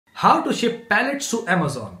How to ship pallets to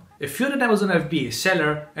Amazon. If you're an Amazon FBA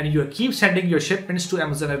seller and you keep sending your shipments to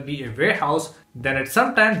Amazon FBA warehouse, then at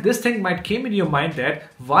some time this thing might came in your mind that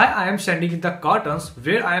why I am sending in the cartons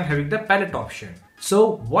where I am having the pallet option.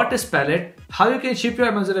 So what is pallet? How you can ship your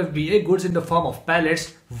Amazon FBA goods in the form of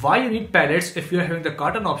pallets, why you need pallets if you are having the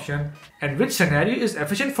carton option, and which scenario is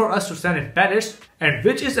efficient for us to send in pallets and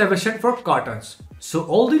which is efficient for cartons. So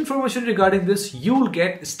all the information regarding this you will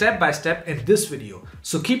get step by step in this video.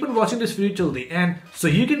 So keep on watching this video till the end so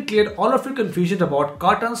you can clear all of your confusion about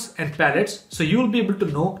cartons and pallets, so you will be able to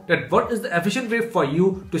know that what is the efficient way for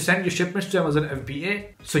you to send your shipments to Amazon FBA,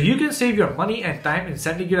 so you can save your money and time in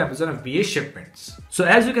sending your Amazon FBA shipments. So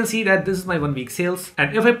as you can see that this is my 1 week sales,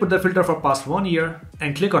 and if I put the filter for past 1 year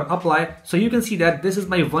and click on apply, so you can see that this is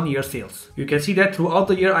my 1 year sales. You can see that throughout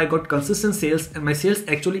the year I got consistent sales, and my sales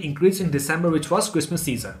actually increased in December, which was Christmas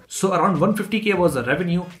season. So around 150k was the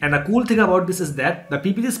revenue, and the cool thing about this is that the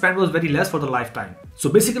PPC spend was very less for the lifetime. So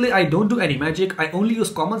basically I don't do any magic, I only use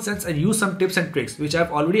common sense and use some tips and tricks which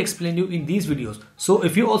I've already explained you in these videos. So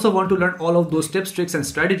if you also want to learn all of those tips, tricks and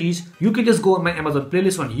strategies, you can just go on my Amazon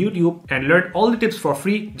playlist on YouTube and learn all the tips for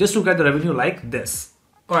free just to get the revenue like this.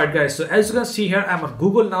 Alright guys, so as you can see here, I'm on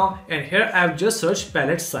Google now, and here I have just searched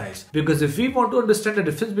pallet size, because if we want to understand the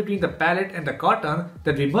difference between the pallet and the carton,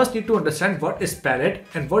 then we must need to understand what is pallet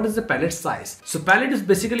and what is the pallet size. So pallet is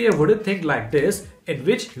basically a wooden thing like this in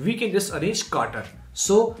which we can just arrange carton.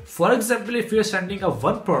 So for example, if you are sending a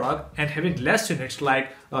one product and having less units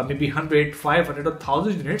like maybe 100, 500 or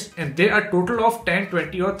 1000 units, and there are total of 10,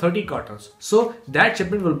 20 or 30 cartons, so that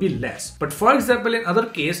shipment will be less. But for example, in other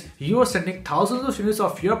case, you are sending thousands of units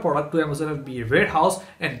of your product to Amazon FBA warehouse,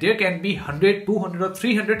 and there can be 100, 200 or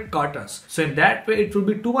 300 cartons. So in that way, it will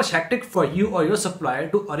be too much hectic for you or your supplier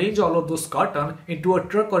to arrange all of those cartons into a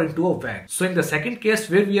truck or into a van. So in the second case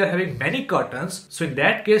where we are having many cartons, so in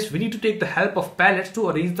that case we need to take the help of pallets to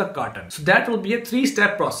arrange the carton. So that will be a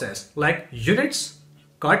 3-step process, like units,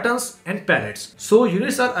 cartons and pallets. So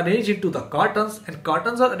units are arranged into the cartons, and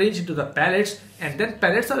cartons are arranged into the pallets, and then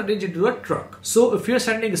pallets are arranged into a truck. So if you're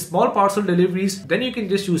sending small parcel deliveries, then you can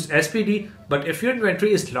just use SPD, but if your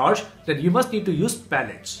inventory is large, then you must need to use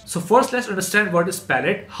pallets. So first let's understand what is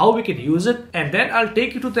pallet, how we can use it, and then I'll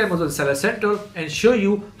take you to the Amazon Seller Center and show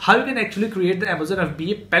you how you can actually create the Amazon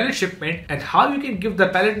FBA pallet shipment and how you can give the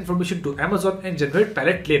pallet information to Amazon and generate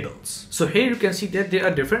pallet labels. So here you can see that there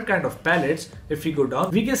are different kind of pallets. If we go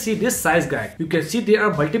down, we can see this size guide. You can see there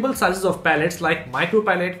are multiple sizes of pallets like micro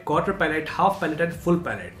pallet, quarter pallet, half pallet and full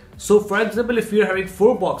pallet. So for example, if you're having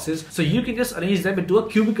 4 boxes, so you can just arrange them into a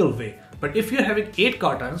cubical way. But if you're having 8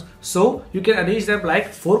 cartons, so you can arrange them like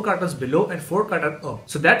 4 cartons below and 4 cartons up.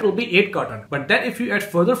 So that will be 8 cartons. But then if you add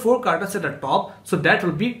further 4 cartons at the top, so that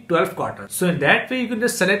will be 12 cartons. So in that way, you can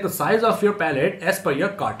just select the size of your pallet as per your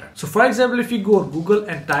carton. So for example, if you go on Google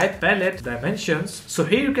and type pallet dimensions, so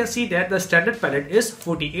here you can see that the standard pallet is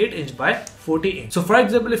 48 inch by 40 inch. So for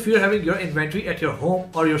example, if you're having your inventory at your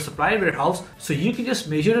home or your supply warehouse, so you can just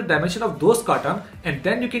measure the dimension of those cartons, and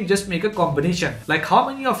then you can just make a combination, like how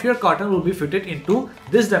many of your carton will be fitted into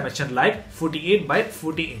this dimension, like 48 by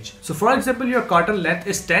 40 inch. So for example, your carton length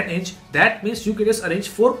is 10 inch. That means you can just arrange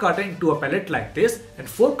 4 carton into a pallet like this and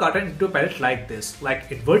 4 carton into a pallet like this,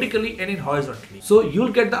 like in vertically and in horizontally. So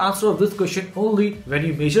you'll get the answer of this question only when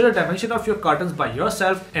you measure the dimension of your cartons by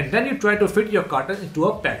yourself and then you try to fit your carton into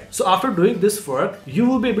a pallet. So after doing this work, you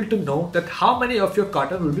will be able to know that how many of your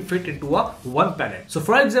carton will be fit into a one pallet. So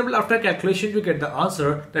for example, after calculation, you get the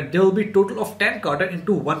answer that there will be total of 10 carton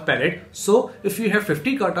into one pallet. So if you have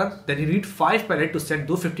 50 cartons, then you need 5 pallets to send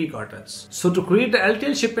those 50 cartons. So to create the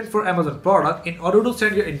LTL shipment for Amazon product, in order to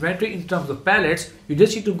send your inventory in terms of pallets, you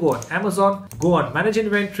just need to go on Amazon, go on manage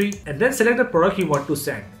inventory, and then select the product you want to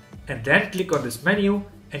send. And then click on this menu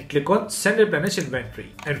and click on send replenish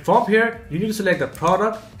inventory. And from here, you need to select the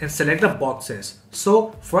product and select the boxes.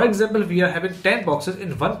 So for example, we are having 10 boxes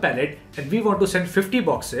in one pallet and we want to send 50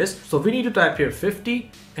 boxes. So we need to type here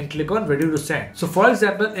 50 and click on ready to send. So for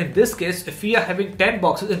example, in this case, if we are having 10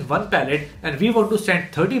 boxes in one pallet and we want to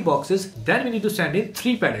send 30 boxes, then we need to send in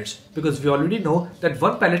 3 pallets, because we already know that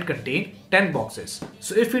one pallet contains 10 boxes.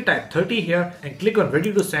 So if we type 30 here and click on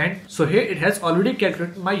ready to send, so here it has already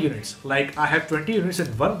calculated my units. Like I have 20 units in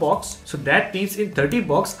one box, so that means in 30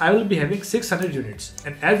 box I will be having 600 units.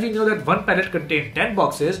 And as we know that one pallet contains contain 10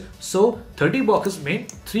 boxes, so 30 boxes mean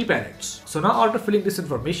 3 pallets. So now after filling this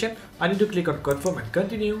information, I need to click on confirm and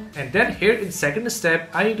continue, and then here in second step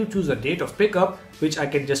I need to choose a date of pickup, which I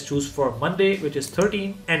can just choose for Monday, which is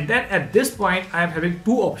 13, and then at this point I am having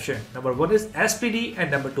two options. Number one is SPD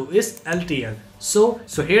and number two is LTL. So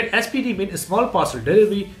here SPD means small parcel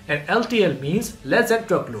delivery and LTL means less than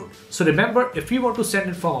truckload. So remember, if you want to send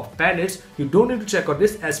in form of pallets, you don't need to check on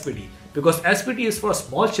this SPD, because SPD is for a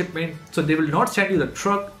small shipment, so they will not send you the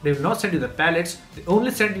truck, they will not send you the pallets, they only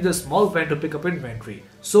send you the small van to pick up inventory.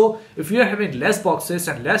 So if you are having less boxes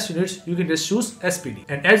and less units, you can just choose SPD.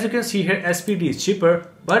 And as you can see here, SPD is cheaper,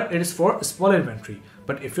 but it is for small inventory.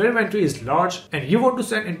 But if your inventory is large and you want to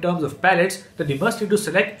send in terms of pallets, then you must need to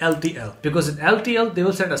select LTL, because in LTL they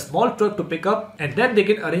will send a small truck to pick up and then they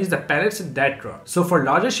can arrange the pallets in that truck. So for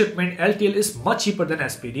larger shipment, LTL is much cheaper than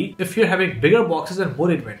SPD if you're having bigger boxes and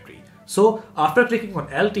more inventory. So after clicking on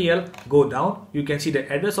LTL, go down, you can see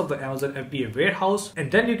the address of the Amazon FBA warehouse,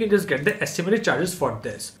 and then you can just get the estimated charges for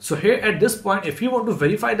this. So here at this point, if you want to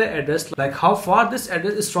verify the address, like how far this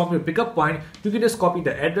address is from your pickup point, you can just copy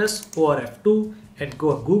the address ORF2 and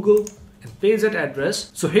go on Google and paste that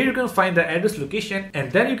address. So here you can find the address location,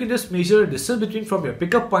 and then you can just measure the distance between from your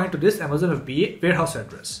pickup point to this Amazon FBA warehouse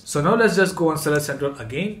address. So now let's just go on Seller Central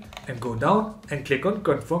again and go down and click on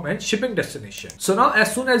confirm and shipping destination. So now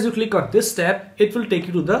as soon as you click on this step, it will take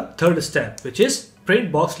you to the third step, which is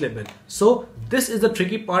print box label. So this is the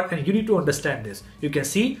tricky part and you need to understand this. You can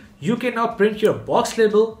see you can now print your box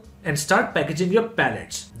label and start packaging your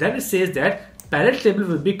pallets. Then it says that pallet label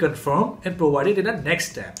will be confirmed and provided in the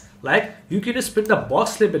next step. Like you can just print the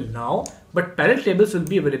box label now, but pallet labels will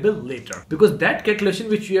be available later, because that calculation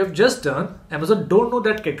which you have just done, Amazon don't know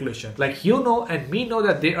that calculation. Like you know and me know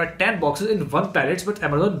that there are 10 boxes in one pallet, but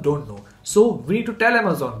Amazon don't know. So we need to tell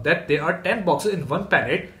Amazon that there are 10 boxes in one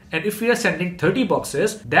pallet, and if we are sending 30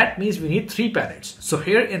 boxes, that means we need 3 pallets. So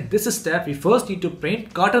here in this step, we first need to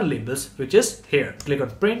print carton labels, which is here. Click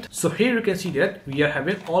on print. So here you can see that we are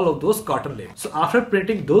having all of those carton labels. So after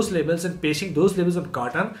printing those labels and pasting those labels on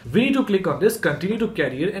carton, we need to click on this continue to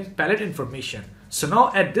carrier and pallet information. So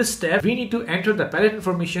now at this step, we need to enter the pallet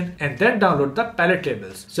information and then download the pallet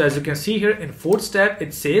labels. So as you can see here in fourth step,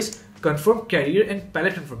 it says confirm carrier and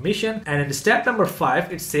pallet information, and in step number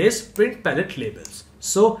 5, it says print pallet labels.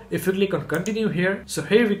 So if you click on continue here, so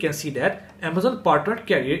here we can see that Amazon partner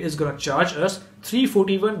carrier is gonna charge us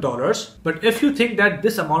 $341. But if you think that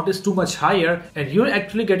this amount is too much higher and you're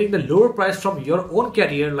actually getting the lower price from your own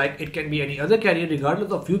carrier, like it can be any other carrier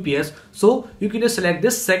regardless of UPS, so you can just select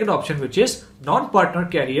this second option, which is non-partner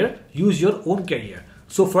carrier, use your own carrier.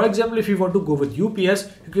 So for example, if you want to go with UPS,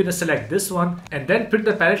 you can just select this one and then print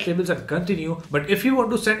the pallet labels and continue. But if you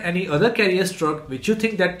want to send any other carrier's truck which you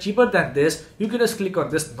think that cheaper than this, you can just click on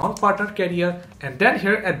this non-partner carrier, and then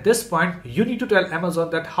here at this point you need to tell Amazon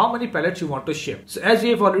that how many pallets you want to ship. So as we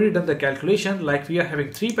have already done the calculation, like we are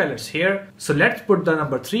having 3 pallets here, so let's put the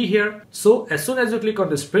number 3 here. So as soon as you click on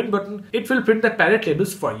this print button, it will print the pallet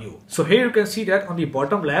labels for you. So here you can see that on the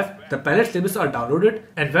bottom left, the pallet labels are downloaded,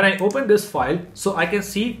 and when I open this file, so I can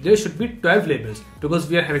see there should be 12 labels, because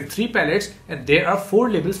we are having 3 pallets and there are 4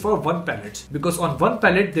 labels for 1 pallet, because on 1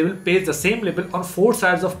 pallet they will paste the same label on 4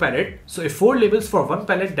 sides of pallet. So if 4 labels for 1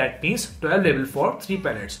 pallet, that means 12 labels for 3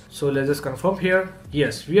 pallets. So let's just confirm here.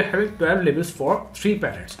 Yes, we are having 12 labels for 3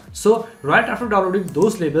 pallets. So right after downloading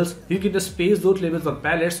those labels, you can just paste those labels on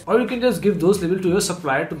pallets, or you can just give those labels to your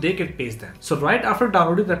supplier so they can paste them. So right after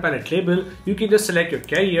downloading the pallet label, you can just select your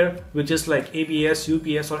carrier, which is like ABS,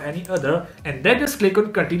 UPS or any other, and then just click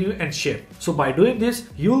on continue and ship. So by doing this,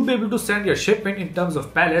 you will be able to send your shipment in terms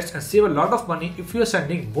of pallets and save a lot of money if you are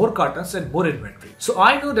sending more cartons and more inventory. So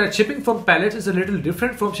I know that shipping from pallets is a little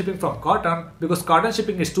different from shipping from carton, because carton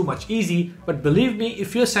shipping is too much easy, but believe me,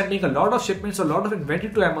 if you are sending a lot of shipments, a lot of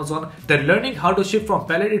inventory to Amazon, then learning how to ship from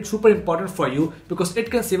pallet is super important for you, because it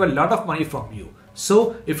can save a lot of money from you.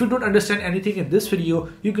 So if you don't understand anything in this video,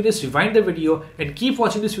 you can just rewind the video and keep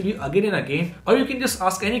watching this video again and again, or you can just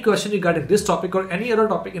ask any question regarding this topic or any other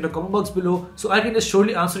topic in the comment box below, so I can just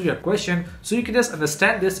surely answer your question, so you can just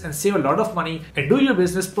understand this and save a lot of money and do your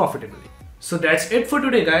business profitably. So that's it for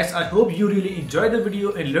today guys. I hope you really enjoyed the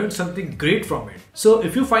video and learned something great from it. So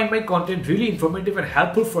if you find my content really informative and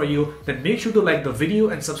helpful for you, then make sure to like the video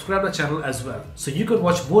and subscribe the channel as well, so you can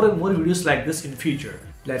watch more and more videos like this in future.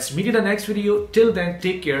 Let's meet in the next video. Till then,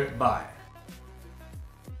 take care. Bye.